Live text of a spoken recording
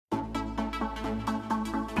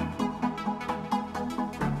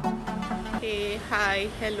Hey, hi,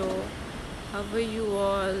 hello. How are you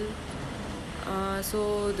all? So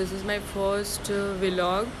this is my first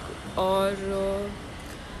vlog और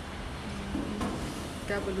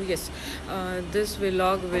क्या बोलूँ yes this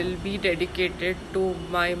vlog will be dedicated to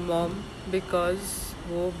my mom because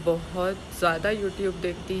वो बहुत ज़्यादा YouTube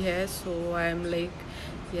देखती है so I am like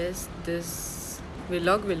yes this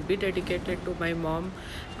vlog will be dedicated to my mom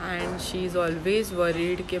and she is always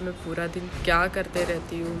worried कि मैं पूरा दिन क्या करते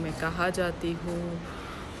रहती हूँ, मैं कहाँ जाती हूँ,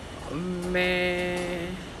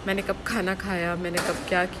 मैंने कब खाना खाया, मैंने कब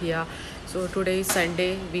क्या किया. So today is Sunday,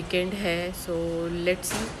 weekend है, सो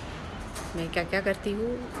लेट्स सी मैं क्या क्या करती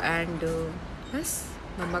हूँ एंड बस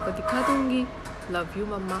मम्मा को दिखा दूँगी. Love you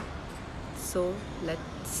mamma. So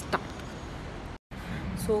let's start.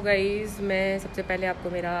 So guys मैं सबसे पहले आपको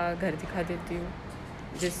मेरा घर दिखा देती हूँ.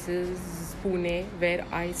 This is Pune where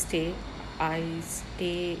I stay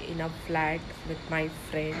in a flat with my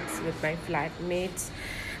friends, with my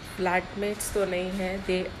flatmates तो नहीं है,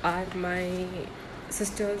 they are my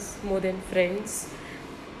sisters more than friends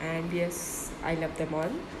and yes I love them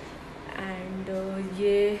all. And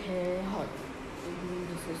ये है hall,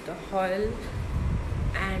 this is the hall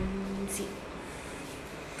and सी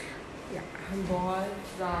बहुत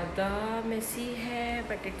ज़्यादा Messi है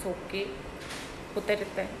but it's okay, होता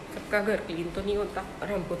रहता है. सबका घर क्लीन तो नहीं होता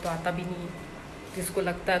और हमको तो आता भी नहीं है. जिसको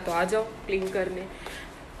लगता है तो आ जाओ क्लीन करने.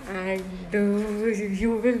 And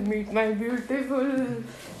you will meet my beautiful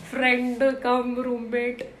friend come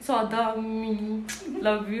roommate सौदा मी.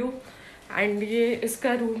 Love you. एंड ये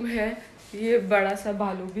इसका रूम है, ये बड़ा सा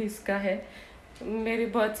भालू भी इसका है. मेरे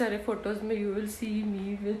बहुत सारे फ़ोटोज़ में you will see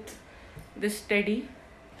me with this teddy.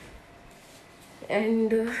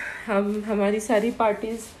 And हमारी सारी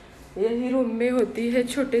पार्टीज़ यही रूम में होती है,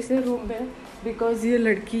 छोटे से रूम में, बिकॉज़ ये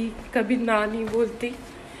लड़की कभी ना नहीं बोलती.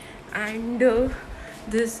 And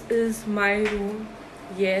this is my room.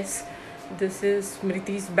 Yes this is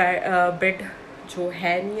स्मृति's bed जो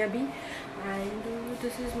है नहीं अभी. And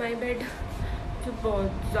this is my bed जो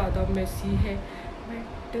बहुत ज़्यादा मेसी है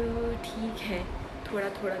बट ठीक है, थोड़ा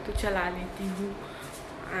थोड़ा तो चला लेती हूँ.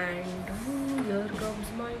 And here comes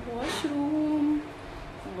my washroom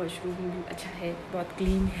भी अच्छा है, बहुत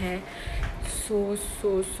क्लीन है.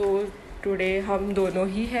 सो टुडे हम दोनों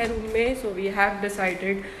ही हैं रूम में, so we have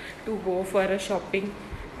decided to go for a shopping.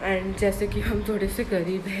 And जैसे कि हम थोड़े से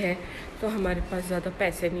गरीब हैं तो हमारे पास ज़्यादा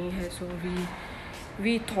पैसे नहीं है, so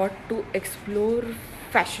we thought to explore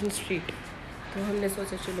fashion street. तो हमने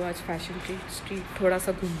सोचा चलो आज फैशन स्ट्रीट थोड़ा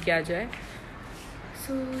सा घूम के आ जाए.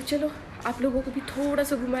 सो चलो आप लोगों को भी थोड़ा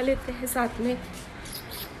सा घुमा लेते हैं साथ में.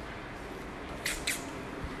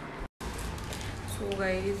 So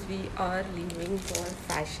guys, we are leaving for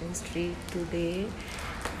Fashion Street today.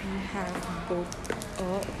 We have booked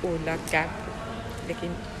a Ola cab,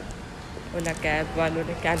 लेकिन ओला कैब वालों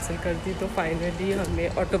ने कैंसिल कर दी तो फाइनली हमें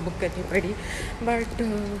ऑटो बुक करनी पड़ी. बट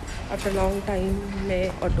आफ्टर लॉन्ग टाइम मैं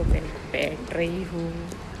ऑटो में बैठ रही हूँ.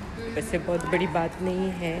 वैसे बहुत बड़ी बात नहीं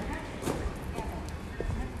है.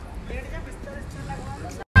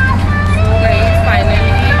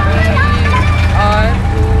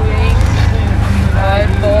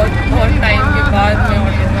 बहुत टाइम के बाद मैं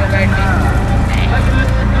ऑटो में बैठी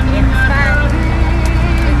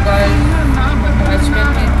बिकॉज बचपन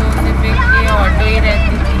में तो सिर्फ एक ये ऑटो ही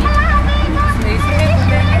रहती थी, तो इसमें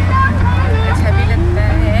अच्छा भी लगता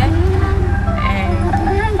है. एंड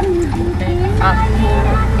आपको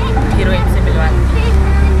हीरोइन से मिलवाती हूँ.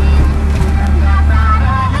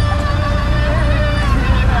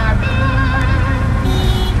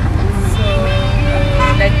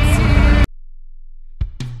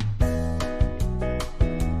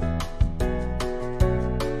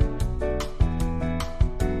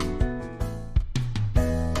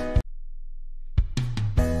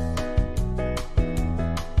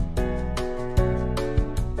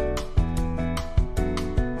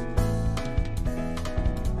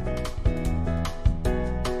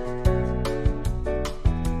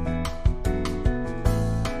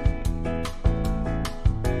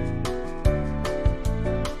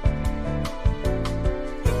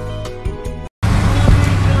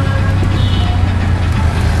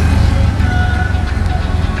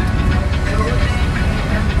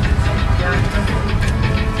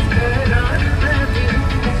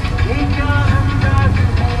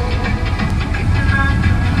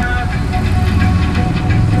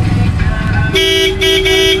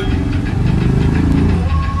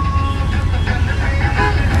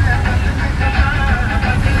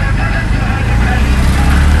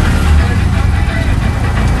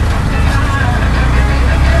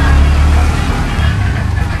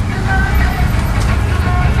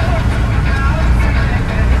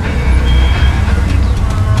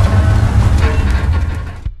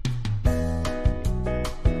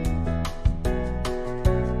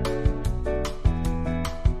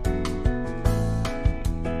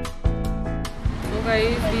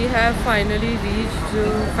 Guys we have finally reached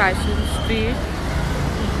fashion street.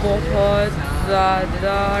 बहुत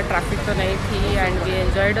ज़्यादा ट्रैफिक तो नहीं थी and we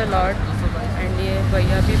enjoyed a lot. And ये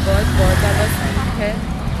भैया भी बहुत ज़्यादा स्वीट है।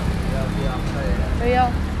 भैया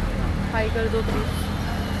हाई कर दो प्लीज़।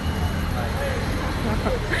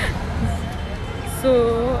 सो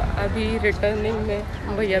अभी रिटर्निंग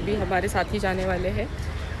में भैया भी हमारे साथ ही जाने वाले हैं।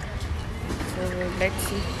 So let's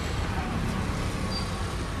see.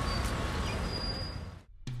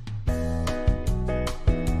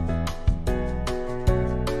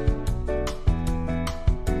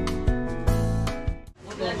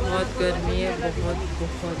 बहुत गर्मी है,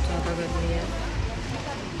 बहुत ज़्यादा गर्मी है।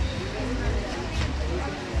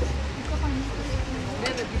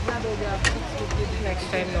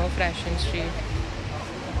 Next time know fashion street.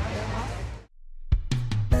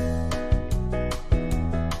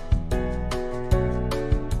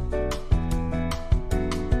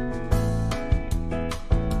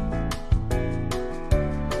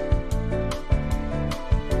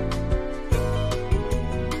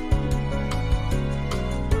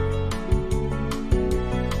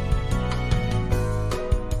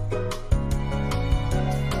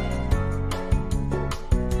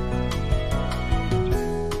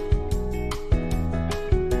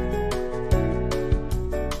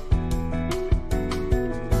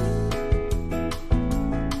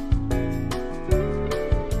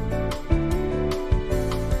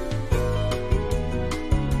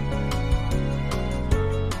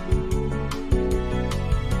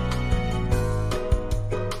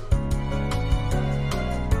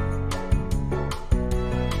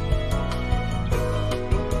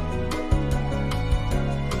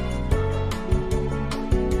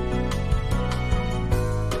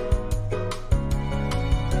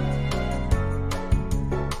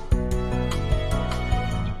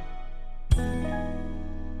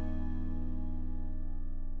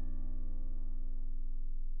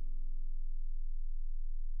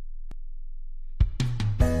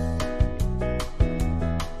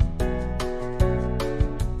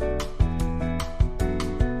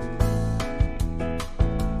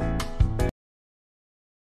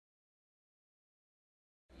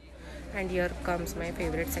 And here comes my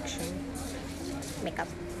favorite section, makeup.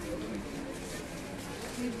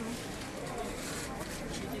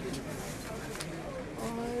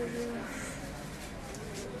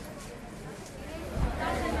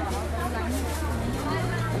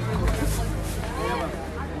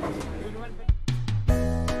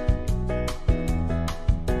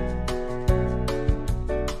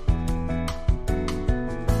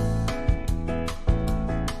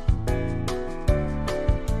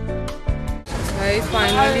 Guys,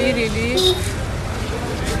 finally released.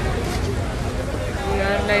 We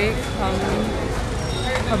are like हम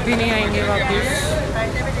अभी नहीं आएंगे वापस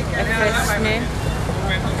FS में।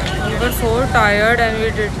 We were so tired and we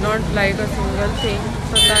did not like a single thing.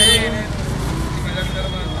 पता नहीं।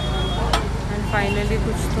 And finally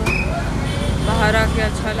कुछ तो बाहर आके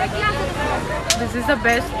अच्छा लगा। This is the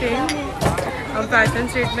best thing हम फैशन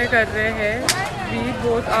स्ट्रीट में कर रहे हैं। We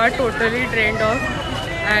both are totally trained off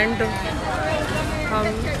and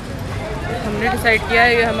हमने डिसाइड किया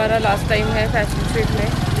है ये हमारा लास्ट टाइम है फैशन स्ट्रीट में।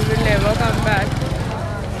 We will never come back.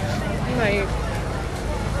 नहीं,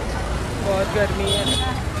 बहुत गर्मी है,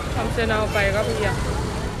 हमसे ना हो पाएगा भैया।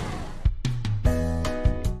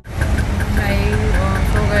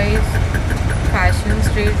 सो गाइस फैशन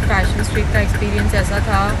स्ट्रीट का एक्सपीरियंस ऐसा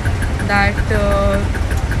था that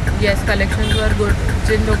yes collections were good.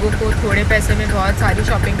 जिन लोगों को थोड़े पैसे में बहुत सारी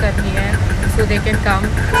शॉपिंग करनी है सो they can come.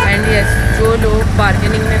 And yes जो लोग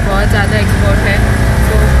बार्गेनिंग में बहुत ज़्यादा एक्सपर्ट है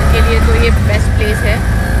तो उनके लिए तो ये बेस्ट प्लेस है।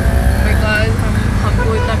 बिकॉज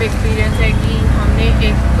हमको इतना भी एक्सपीरियंस है कि हमने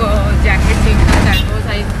एक जैकेट देखा दैट वाज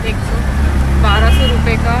आई थिंक 1200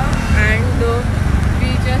 रुपये का। And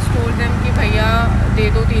we just told them कि भैया दे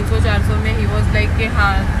दो 300-400 में। ही वॉज लाइक कि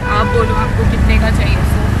हाँ आप बोलो आपको कितने का चाहिए।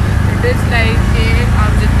 सो इट इज़ लाइक कि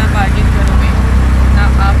आप जितना बार्गेन करोगे उतना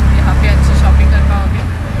आप यहाँ पे अच्छी शॉपिंग कर पाओगे।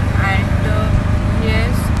 एंड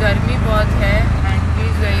यस गर्मी बहुत है एंड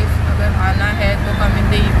प्लीज़ गाइस अगर आना है तो कम in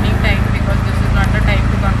the evening time because this is not the time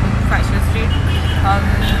to come to fashion street. हम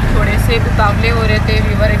थोड़े से उतावले हो रहे थे।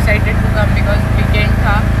 We were excited to come because weekend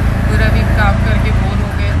था, पूरा वीक काम करके बोर हो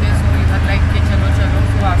गए थे। सो वी वर लाइक कि चलो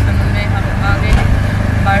तो आफ्टरनून में हम आ गए।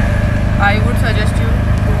 But I would suggest you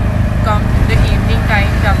to come in the evening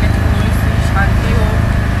time जहाँ पे थोड़ी सी शांति हो,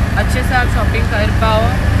 अच्छे से आप शॉपिंग कर पाओ।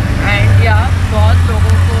 एंड या बहुत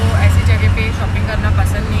लोगों को ऐसी जगह पे शॉपिंग करना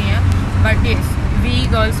पसंद नहीं है but yes we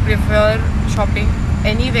girls prefer shopping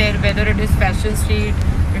anywhere whether it is fashion street,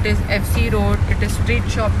 it is FC Road, it is street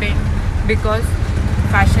shopping because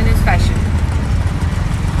fashion is fashion.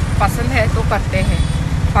 पसंद है तो करते हैं,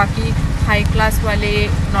 बाकी हाई क्लास वाले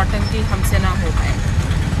नौटंकी हमसे ना हो पाए।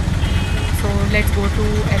 So let's go to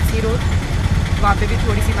FC road, वहाँ पे भी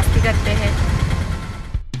थोड़ी सी मस्ती करते हैं।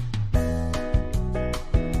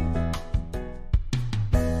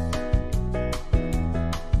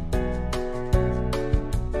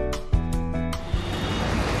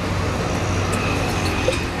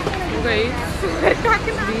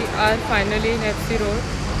 We are finally in FC road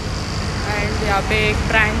and यहाँ पे एक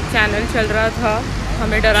प्रैंक चैनल चल रहा था,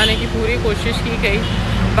 हमें डराने की पूरी कोशिश की गई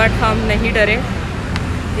बट हम नहीं डरे।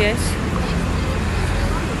 Yes,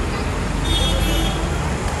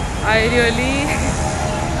 I really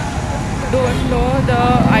don't know the,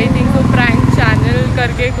 I think वो प्रैंक चैनल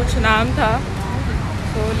करके कुछ नाम था,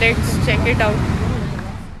 so let's check it out.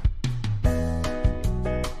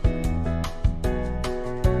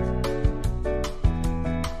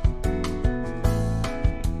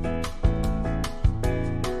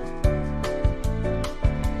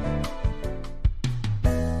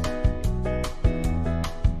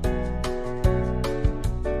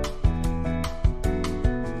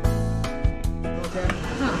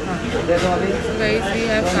 Guys, we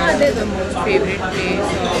have found the most favorite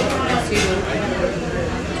place of FC road,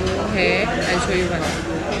 जो है I'll show you one.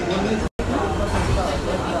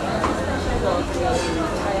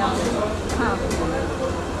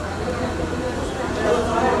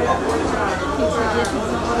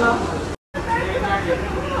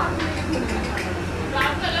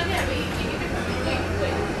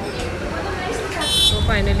 So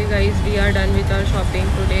finally guys, we are done with our shopping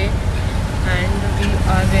today and we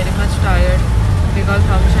are very much tired because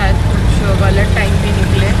हम शायद कुछ गलत time पे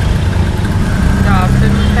निकले।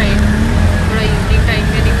 Afternoon time, थोड़ा evening time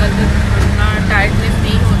में निकलते थोड़ा टायर्डनेस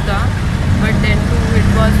नहीं होता, but then to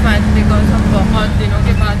it was fun because हम बहुत दिनों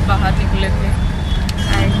के बाद बाहर निकले थे।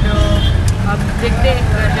 एंड अब देखते हैं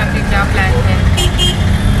घर जाके क्या प्लान है।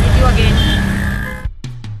 Meet you again.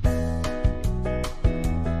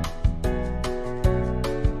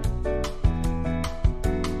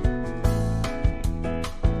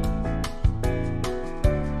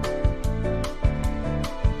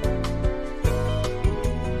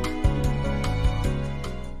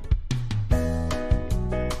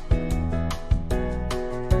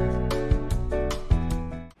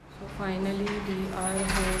 Finally we are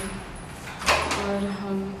home और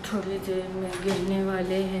हम थोड़ी देर में गिरने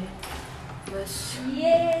वाले हैं। बस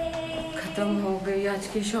ख़त्म हो गई आज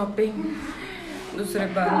की शॉपिंग, दूसरे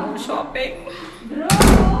बार शॉपिंग।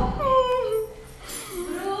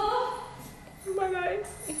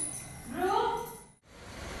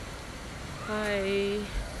 हाय,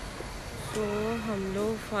 तो हम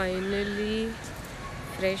लोग फाइनली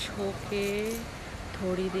फ्रेश होके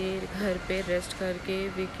थोड़ी देर घर पे रेस्ट करके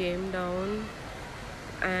वी केम डाउन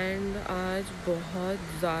एंड आज बहुत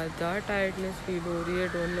ज़्यादा टायर्डनेस फील हो रही है।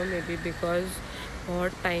 Don't know, may be because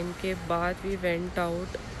बहुत टाइम के बाद वी वेंट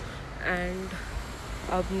आउट एंड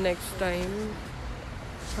अब नेक्स्ट टाइम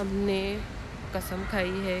हमने कसम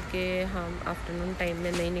खाई है कि हम आफ्टरनून टाइम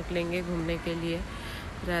में नहीं निकलेंगे घूमने के लिए,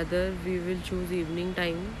 rather we will choose evening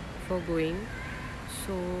time for going.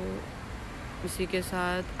 सो इसी के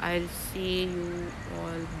साथ I will see you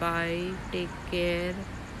all, bye, take care,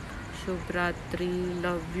 शुभ रात्रि,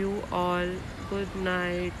 love you all, good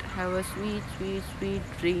night, have a sweet sweet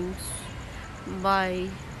sweet dreams, bye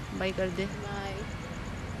bye कर दे।